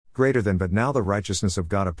Greater than but now the righteousness of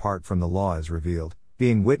God apart from the law is revealed,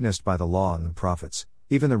 being witnessed by the law and the prophets,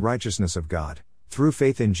 even the righteousness of God, through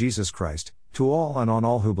faith in Jesus Christ, to all and on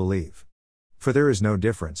all who believe. For there is no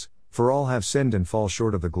difference, for all have sinned and fall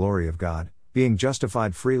short of the glory of God, being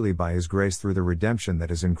justified freely by His grace through the redemption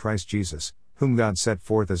that is in Christ Jesus, whom God set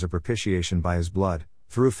forth as a propitiation by His blood,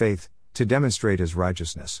 through faith, to demonstrate His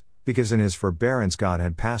righteousness, because in His forbearance God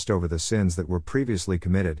had passed over the sins that were previously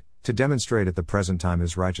committed, to demonstrate at the present time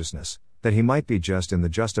His righteousness, that He might be just and the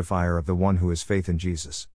justifier of the one who has faith in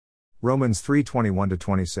Jesus. Romans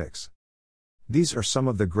 3:21-26. These are some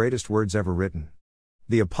of the greatest words ever written.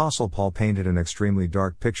 The Apostle Paul painted an extremely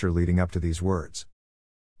dark picture leading up to these words.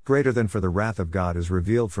 Greater than for the wrath of God is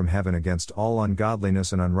revealed from heaven against all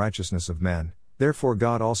ungodliness and unrighteousness of men, therefore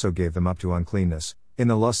God also gave them up to uncleanness, in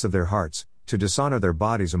the lusts of their hearts, to dishonor their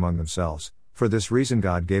bodies among themselves. For this reason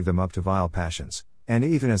God gave them up to vile passions, and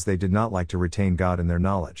even as they did not like to retain God in their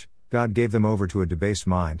knowledge, God gave them over to a debased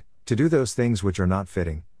mind, to do those things which are not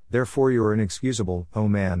fitting. Therefore you are inexcusable, O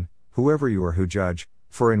man, whoever you are who judge,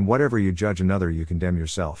 for in whatever you judge another you condemn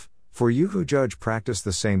yourself. For you who judge practice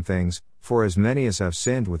the same things, for as many as have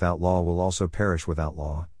sinned without law will also perish without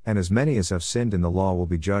law, and as many as have sinned in the law will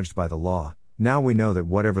be judged by the law. Now we know that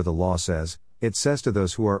whatever the law says, it says to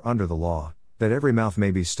those who are under the law, that every mouth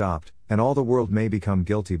may be stopped, and all the world may become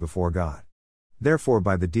guilty before God. Therefore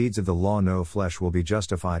by the deeds of the law no flesh will be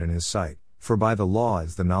justified in His sight, for by the law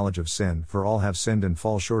is the knowledge of sin, for all have sinned and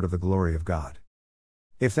fall short of the glory of God.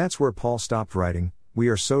 If that's where Paul stopped writing, we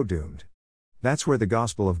are so doomed. That's where the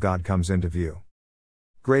gospel of God comes into view.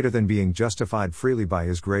 Greater than being justified freely by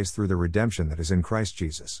His grace through the redemption that is in Christ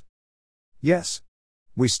Jesus. Yes.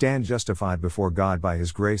 We stand justified before God by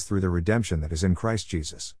His grace through the redemption that is in Christ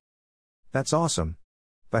Jesus. That's awesome.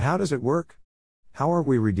 But how does it work? How are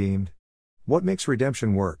we redeemed? What makes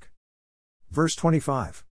redemption work? Verse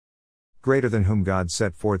 25. Greater than whom God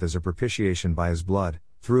set forth as a propitiation by His blood,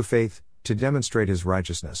 through faith, to demonstrate His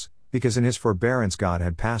righteousness, because in His forbearance God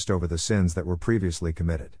had passed over the sins that were previously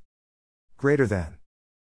committed. Greater than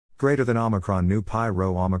Omicron nu pi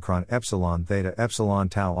rho Omicron epsilon theta epsilon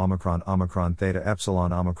tau Omicron theta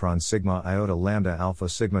epsilon Omicron sigma iota lambda alpha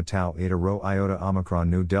sigma tau eta rho iota Omicron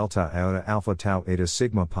nu delta iota alpha tau eta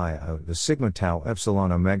sigma pi iota sigma tau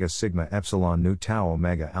epsilon omega sigma epsilon nu tau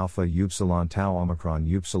omega alpha upsilon tau Omicron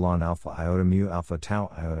upsilon alpha iota mu alpha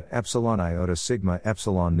tau iota epsilon sigma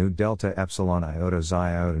nu delta epsilon iota xi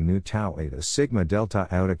iota nu tau eta sigma delta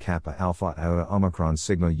iota kappa alpha iota Omicron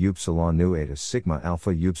sigma upsilon nu eta sigma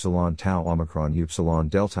alpha upsilon tau Omicron upsilon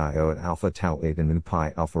delta iota alpha tau eta nu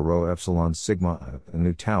pi alpha rho epsilon sigma iota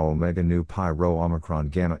nu tau omega nu pi rho Omicron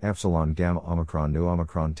gamma epsilon gamma Omicron nu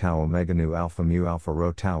Omicron tau omega nu alpha mu alpha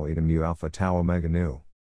rho tau eta mu alpha tau omega nu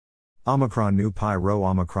Omicron nu pi rho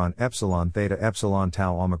Omicron epsilon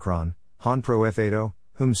tau Omicron han pro etheto,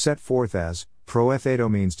 whom set forth as pro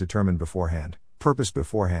etheto means determined beforehand, purpose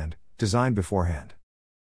beforehand, design beforehand.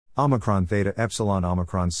 Omicron theta epsilon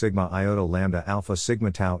Omicron sigma iota lambda alpha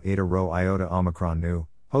sigma tau eta rho iota Omicron nu,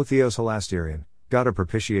 ho theos hilasterion, God a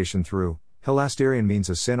propitiation through. Hilasterion means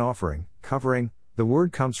a sin offering, covering. The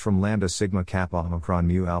word comes from lambda sigma kappa Omicron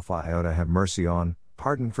mu alpha iota have mercy on,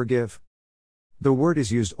 pardon, forgive. The word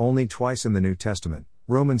is used only twice in the New Testament,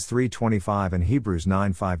 Romans 3:25 and Hebrews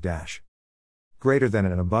 9:5. Greater than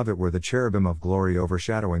and above it were the cherubim of glory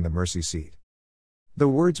overshadowing the mercy seat. The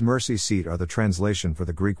words mercy seat are the translation for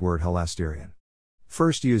the Greek word hilasterion.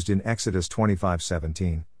 First used in Exodus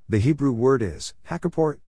 25:17, the Hebrew word is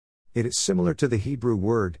hakaport. It is similar to the Hebrew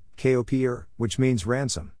word kopir, which means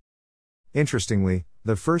ransom. Interestingly,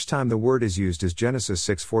 the first time the word is used is Genesis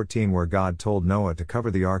 6:14, where God told Noah to cover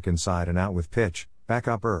the ark inside and out with pitch, back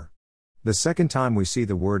up. The second time we see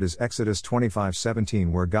the word is Exodus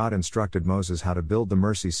 25:17, where God instructed Moses how to build the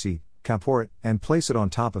mercy seat, kaport, and place it on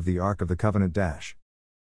top of the ark of the covenant.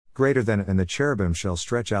 Greater than and the cherubim shall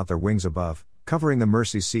stretch out their wings above, covering the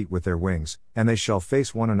mercy seat with their wings, and they shall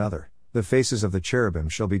face one another. The faces of the cherubim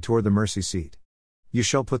shall be toward the mercy seat. You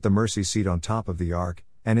shall put the mercy seat on top of the ark,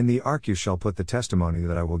 and in the ark you shall put the testimony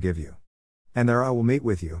that I will give you. And there I will meet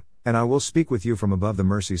with you, and I will speak with you from above the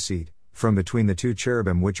mercy seat, from between the two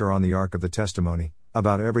cherubim which are on the ark of the testimony,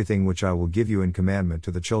 about everything which I will give you in commandment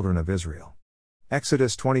to the children of Israel.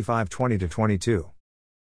 Exodus 25:20-22.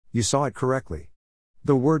 You saw it correctly.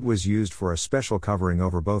 The word was used for a special covering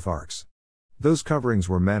over both arks. Those coverings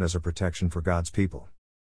were meant as a protection for God's people.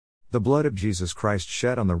 The blood of Jesus Christ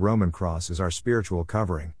shed on the Roman cross is our spiritual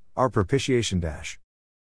covering, our propitiation.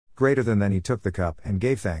 Greater than then he took the cup and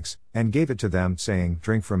gave thanks, and gave it to them, saying,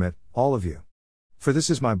 Drink from it, all of you. For this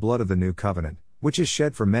is my blood of the new covenant, which is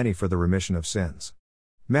shed for many for the remission of sins.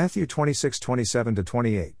 Matthew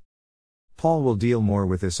 26:27-28. Paul will deal more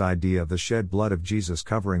with this idea of the shed blood of Jesus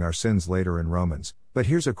covering our sins later in Romans, but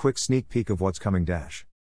here's a quick sneak peek of what's coming.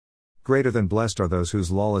 Greater than blessed are those whose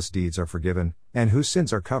lawless deeds are forgiven, and whose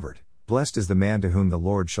sins are covered. Blessed is the man to whom the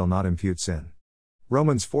Lord shall not impute sin.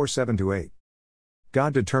 Romans 4:7-8.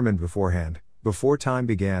 God determined beforehand, before time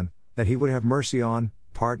began, that he would have mercy on,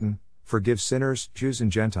 pardon, forgive sinners, Jews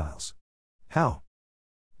and Gentiles. How?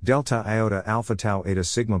 Delta iota alpha tau eta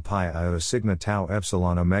sigma pi iota sigma tau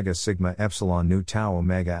epsilon omega sigma epsilon nu tau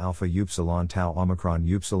omega alpha upsilon tau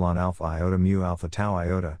omicron upsilon alpha iota mu alpha tau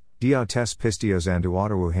iota, diotes pistios and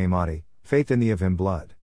duautou hemati, faith in the of him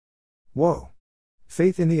blood. Whoa!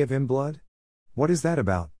 Faith in the of him blood? What is that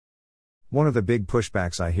about? One of the big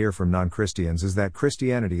pushbacks I hear from non-Christians is that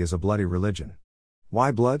Christianity is a bloody religion.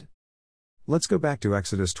 Why blood? Let's go back to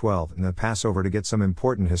Exodus 12 and the Passover to get some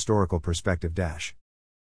important historical perspective.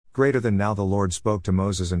 Greater than now the Lord spoke to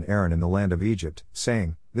Moses and Aaron in the land of Egypt,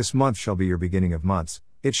 saying, This month shall be your beginning of months,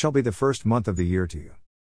 it shall be the first month of the year to you.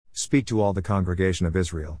 Speak to all the congregation of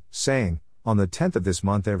Israel, saying, On the 10th of this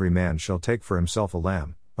month every man shall take for himself a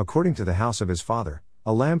lamb, according to the house of his father,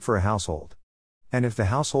 a lamb for a household. And if the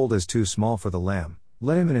household is too small for the lamb,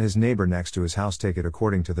 let him and his neighbor next to his house take it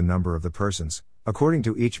according to the number of the persons, according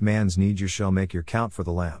to each man's need you shall make your count for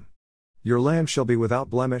the lamb. Your lamb shall be without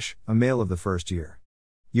blemish, a male of the first year.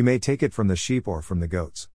 You may take it from the sheep or from the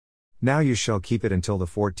goats. Now you shall keep it until the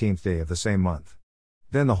 14th day of the same month.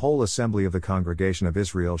 Then the whole assembly of the congregation of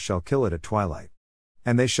Israel shall kill it at twilight.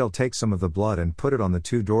 And they shall take some of the blood and put it on the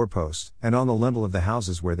 2 doorposts, and on the lintel of the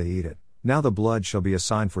houses where they eat it. Now the blood shall be a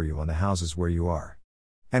sign for you on the houses where you are.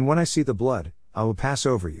 And when I see the blood, I will pass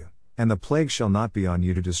over you, and the plague shall not be on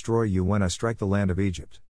you to destroy you when I strike the land of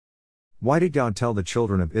Egypt. Why did God tell the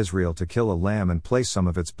children of Israel to kill a lamb and place some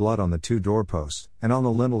of its blood on the 2 doorposts, and on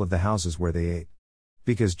the lintel of the houses where they ate?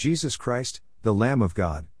 Because Jesus Christ, the Lamb of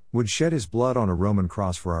God, would shed his blood on a Roman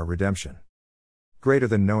cross for our redemption. Greater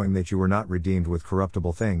than knowing that you were not redeemed with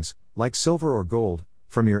corruptible things, like silver or gold,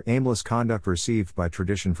 from your aimless conduct received by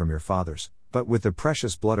tradition from your fathers, but with the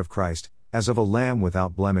precious blood of Christ, as of a lamb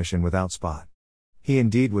without blemish and without spot. He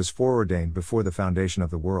indeed was foreordained before the foundation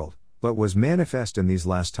of the world, but was manifest in these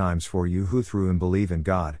last times for you who through him believe in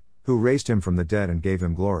God, who raised him from the dead and gave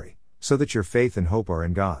him glory, so that your faith and hope are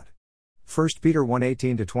in God. 1 Peter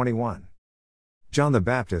 1:18-21. John the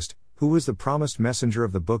Baptist, who was the promised messenger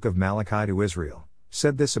of the book of Malachi to Israel,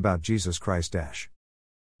 said this about Jesus Christ.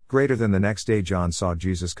 Greater than the next day John saw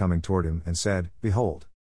Jesus coming toward him and said, Behold,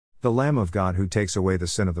 the Lamb of God who takes away the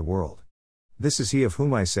sin of the world. This is he of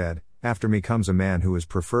whom I said, After me comes a man who is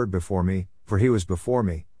preferred before me, for he was before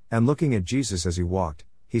me. And looking at Jesus as he walked,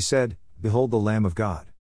 he said, Behold the Lamb of God.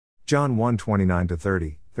 John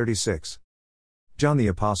 1:29-30, 36. John the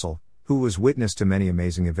Apostle, who was witness to many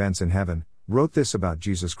amazing events in heaven, wrote this about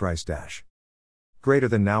Jesus Christ. Greater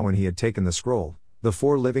than now when he had taken the scroll, the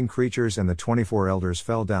 4 living creatures and the 24 elders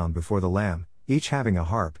fell down before the Lamb, each having a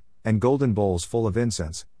harp, and golden bowls full of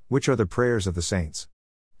incense, which are the prayers of the saints.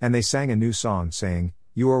 And they sang a new song, saying,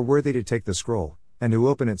 You are worthy to take the scroll, and to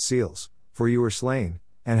open its seals, for you were slain,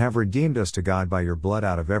 and have redeemed us to God by your blood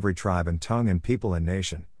out of every tribe and tongue and people and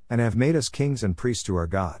nation, and have made us kings and priests to our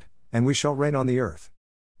God, and we shall reign on the earth.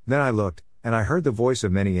 Then I looked, and I heard the voice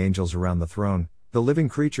of many angels around the throne, the living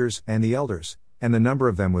creatures, and the elders, and the number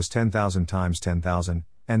of them was 10,000 times 10,000,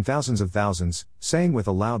 and thousands of thousands, saying with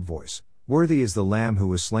a loud voice, Worthy is the Lamb who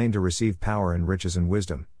was slain to receive power and riches and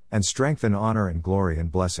wisdom, and strength and honor and glory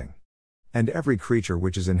and blessing. And every creature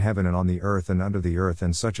which is in heaven and on the earth and under the earth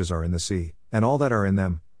and such as are in the sea, and all that are in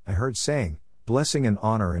them, I heard saying, Blessing and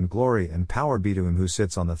honor and glory and power be to him who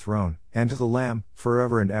sits on the throne, and to the Lamb,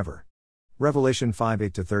 forever and ever. Revelation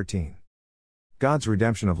 5:8-13. God's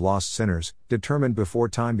redemption of lost sinners, determined before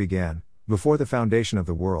time began, before the foundation of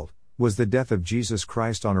the world, was the death of Jesus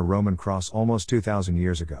Christ on a Roman cross almost 2,000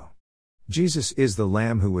 years ago. Jesus is the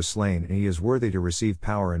Lamb who was slain, and he is worthy to receive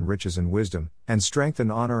power and riches and wisdom, and strength and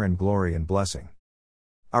honor and glory and blessing.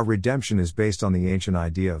 Our redemption is based on the ancient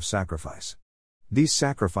idea of sacrifice. These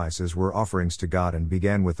sacrifices were offerings to God and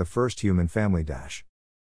began with the first human family.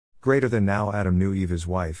 Greater than now Adam knew Eve his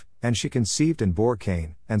wife, and she conceived and bore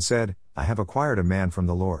Cain, and said, I have acquired a man from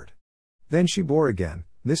the Lord. Then she bore again,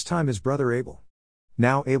 this time his brother Abel.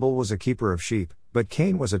 Now Abel was a keeper of sheep, but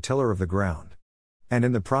Cain was a tiller of the ground. And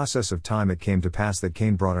in the process of time it came to pass that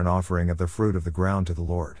Cain brought an offering of the fruit of the ground to the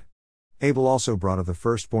Lord. Abel also brought of the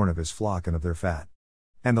firstborn of his flock and of their fat.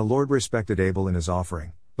 And the Lord respected Abel in his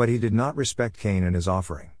offering, but he did not respect Cain in his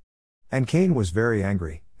offering. And Cain was very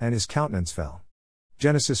angry, and his countenance fell.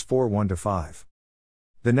 Genesis 4:1-5.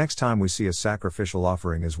 The next time we see a sacrificial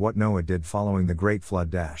offering is what Noah did following the great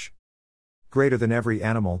flood. greater than every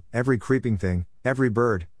animal, every creeping thing, every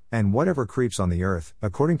bird, and whatever creeps on the earth,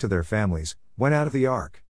 according to their families, went out of the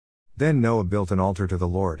ark. Then Noah built an altar to the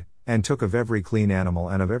Lord, and took of every clean animal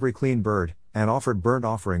and of every clean bird, and offered burnt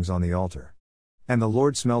offerings on the altar. And the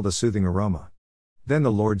Lord smelled a soothing aroma. Then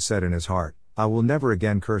the Lord said in his heart, I will never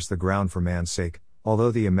again curse the ground for man's sake,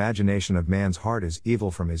 although the imagination of man's heart is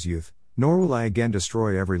evil from his youth, nor will I again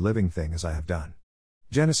destroy every living thing as I have done.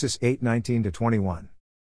 Genesis 8:19-21.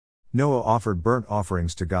 Noah offered burnt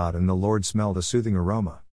offerings to God, and the Lord smelled a soothing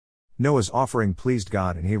aroma. Noah's offering pleased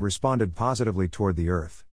God, and he responded positively toward the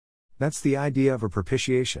earth. That's the idea of a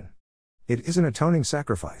propitiation. It is an atoning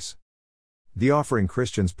sacrifice. The offering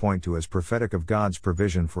Christians point to as prophetic of God's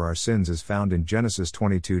provision for our sins is found in Genesis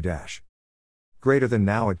 22-. Greater than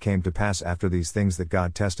now it came to pass after these things that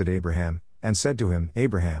God tested Abraham, and said to him,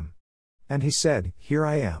 Abraham. And he said, Here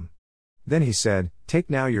I am. Then he said, Take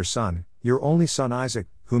now your son, your only son Isaac,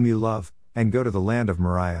 whom you love, and go to the land of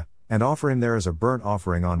Moriah, and offer him there as a burnt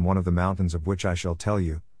offering on one of the mountains of which I shall tell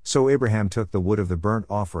you. So Abraham took the wood of the burnt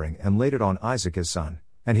offering and laid it on Isaac his son,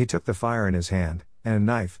 and he took the fire in his hand, and a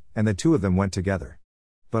knife, and the two of them went together.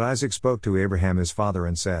 But Isaac spoke to Abraham his father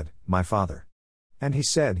and said, My father. And he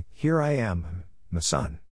said, Here I am, my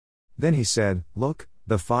son. Then he said, Look,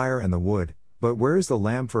 the fire and the wood, but where is the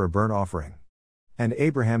lamb for a burnt offering? And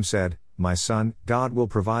Abraham said, My son, God will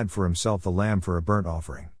provide for himself the lamb for a burnt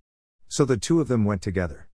offering. So the two of them went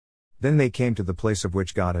together. Then they came to the place of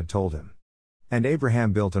which God had told him. And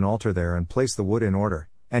Abraham built an altar there and placed the wood in order,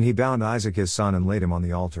 and he bound Isaac his son and laid him on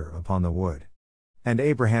the altar upon the wood. And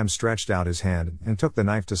Abraham stretched out his hand and took the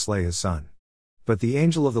knife to slay his son. But the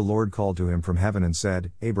angel of the Lord called to him from heaven and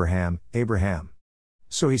said, Abraham, Abraham.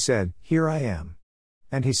 So he said, Here I am.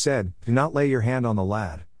 And he said, Do not lay your hand on the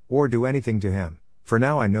lad, or do anything to him, for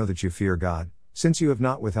now I know that you fear God, since you have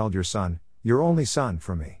not withheld your son, your only son,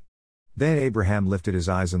 from me. Then Abraham lifted his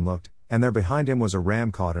eyes and looked, and there behind him was a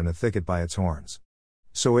ram caught in a thicket by its horns.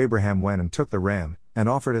 So Abraham went and took the ram, and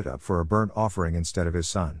offered it up for a burnt offering instead of his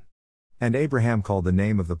son. And Abraham called the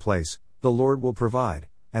name of the place, The Lord will provide,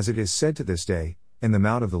 as it is said to this day, In the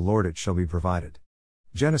mount of the Lord it shall be provided.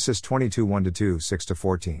 Genesis 22:1-2,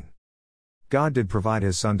 6-14. God did provide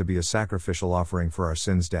his son to be a sacrificial offering for our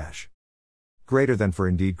sins. Greater than, for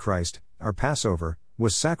indeed Christ, our Passover,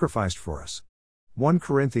 was sacrificed for us. 1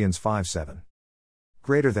 Corinthians 5:7.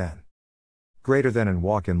 Greater than. Greater than, and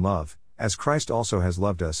walk in love, as Christ also has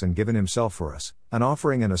loved us and given himself for us, an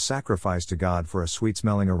offering and a sacrifice to God for a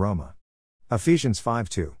sweet-smelling aroma. Ephesians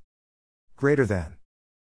 5:2. Greater than.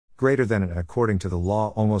 Greater than, and according to the law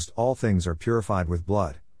almost all things are purified with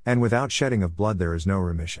blood, and without shedding of blood there is no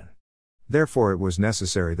remission. Therefore it was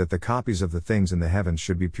necessary that the copies of the things in the heavens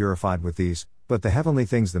should be purified with these, but the heavenly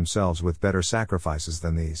things themselves with better sacrifices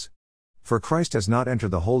than these. For Christ has not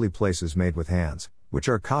entered the holy places made with hands, which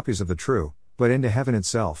are copies of the true, but into heaven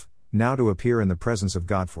itself, now to appear in the presence of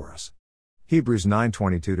God for us. Hebrews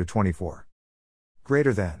 9:22-24.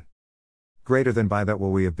 Greater than. Greater than, by that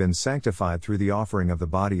will we have been sanctified through the offering of the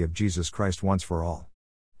body of Jesus Christ once for all.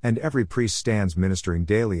 And every priest stands ministering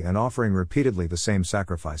daily and offering repeatedly the same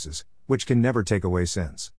sacrifices, which can never take away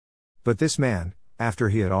sins. But this man, after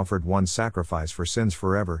he had offered one sacrifice for sins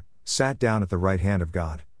forever, sat down at the right hand of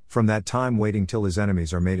God, from that time waiting till his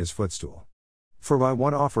enemies are made his footstool. For by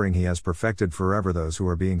one offering he has perfected forever those who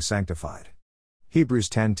are being sanctified. Hebrews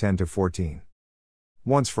 10:10-14.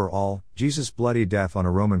 Once for all, Jesus' bloody death on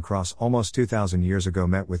a Roman cross almost 2,000 years ago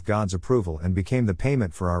met with God's approval and became the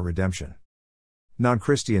payment for our redemption.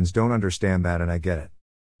 Non-Christians don't understand that, and I get it.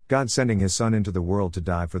 God sending his son into the world to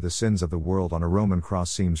die for the sins of the world on a Roman cross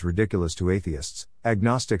seems ridiculous to atheists,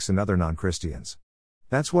 agnostics and other non-Christians.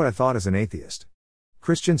 That's what I thought as an atheist.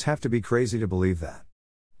 Christians have to be crazy to believe that.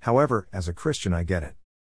 However, as a Christian I get it.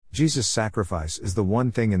 Jesus' sacrifice is the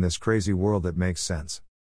one thing in this crazy world that makes sense.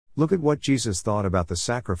 Look at what Jesus thought about the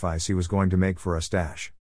sacrifice he was going to make for us.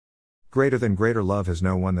 Greater love has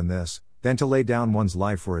no one than this, than to lay down one's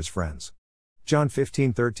life for his friends. John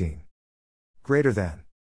 15:13. Greater than.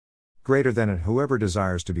 Greater than, and whoever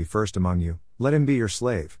desires to be first among you, let him be your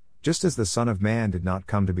slave, just as the Son of Man did not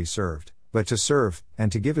come to be served, but to serve,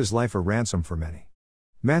 and to give his life a ransom for many.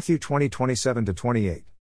 Matthew 20:27-28.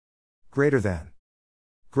 Greater than.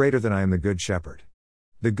 Greater than, I am the good shepherd.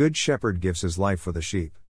 The good shepherd gives his life for the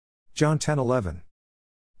sheep. John 10:11.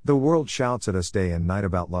 The world shouts at us day and night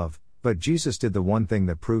about love, but Jesus did the one thing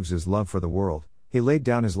that proves his love for the world. He laid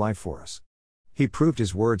down his life for us. He proved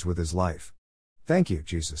his words with his life. Thank you,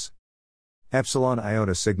 Jesus. Epsilon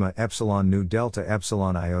iota sigma epsilon nu delta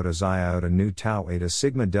epsilon iota xi iota nu tau eta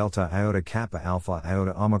sigma delta iota kappa alpha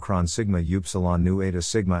iota omicron sigma upsilon nu eta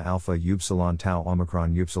sigma alpha upsilon tau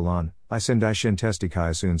omicron upsilon, isin daishin testi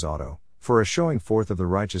chiasuns auto, for a showing forth of the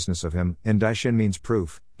righteousness of him, and daishin means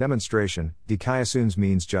proof, demonstration, chiasuns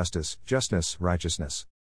means justice, justness, righteousness.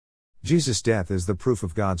 Jesus' death is the proof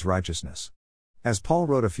of God's righteousness. As Paul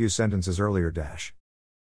wrote a few sentences earlier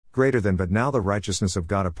greater than but now the righteousness of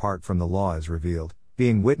God apart from the law is revealed,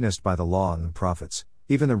 being witnessed by the law and the prophets,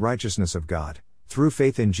 even the righteousness of God, through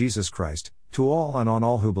faith in Jesus Christ, to all and on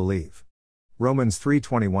all who believe. Romans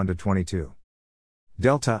 3:21-22.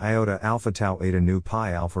 Delta iota alpha tau eta nu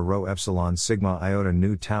pi alpha rho epsilon sigma iota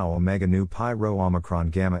nu tau omega nu pi rho omicron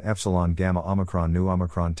gamma epsilon gamma omicron nu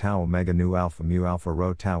omicron tau omega nu alpha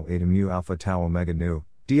rho tau eta mu alpha tau omega nu,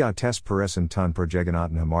 dia tes peresin ton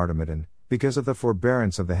progegonaton hamartomidon. Because of the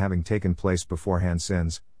forbearance of the having taken place beforehand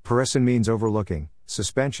sins, peresin means overlooking,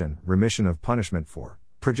 suspension, remission of punishment for,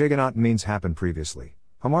 progegonaton means happened previously,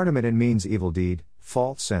 hamartomidon means evil deed,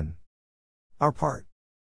 fault, sin. Our part.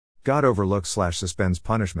 God overlooks/suspends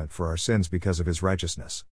punishment for our sins because of his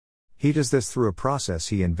righteousness. He does this through a process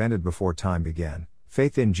he invented before time began,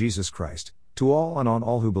 faith in Jesus Christ, to all and on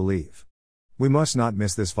all who believe. We must not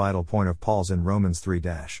miss this vital point of Paul's in Romans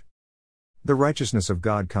 3-. The righteousness of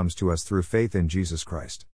God comes to us through faith in Jesus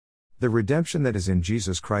Christ. The redemption that is in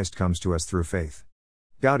Jesus Christ comes to us through faith.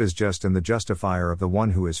 God is just and the justifier of the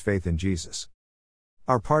one who has faith in Jesus.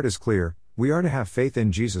 Our part is clear, we are to have faith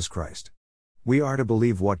in Jesus Christ. We are to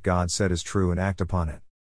believe what God said is true and act upon it.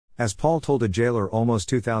 As Paul told a jailer almost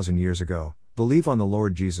 2,000 years ago, believe on the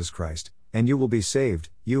Lord Jesus Christ, and you will be saved,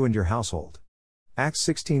 you and your household. Acts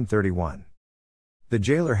 16:31. The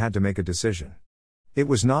jailer had to make a decision. It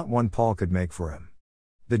was not one Paul could make for him.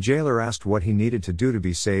 The jailer asked what he needed to do to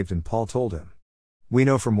be saved and Paul told him. We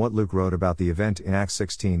know from what Luke wrote about the event in Acts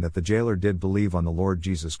 16 that the jailer did believe on the Lord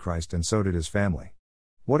Jesus Christ and so did his family.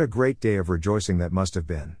 What a great day of rejoicing that must have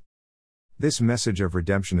been. This message of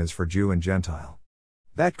redemption is for Jew and Gentile.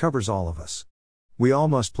 That covers all of us. We all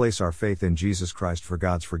must place our faith in Jesus Christ for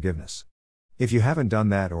God's forgiveness. If you haven't done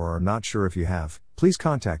that or are not sure if you have, please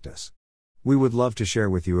contact us. We would love to share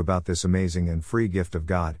with you about this amazing and free gift of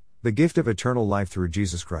God, the gift of eternal life through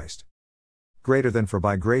Jesus Christ. Greater than for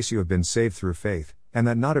by grace you have been saved through faith, and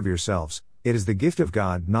that not of yourselves, it is the gift of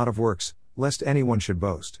God, not of works, lest anyone should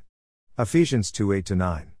boast. Ephesians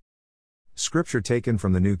 2:8-9. Scripture taken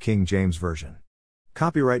from the New King James Version.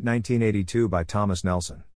 Copyright 1982 by Thomas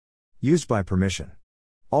Nelson. Used by permission.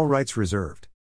 All rights reserved.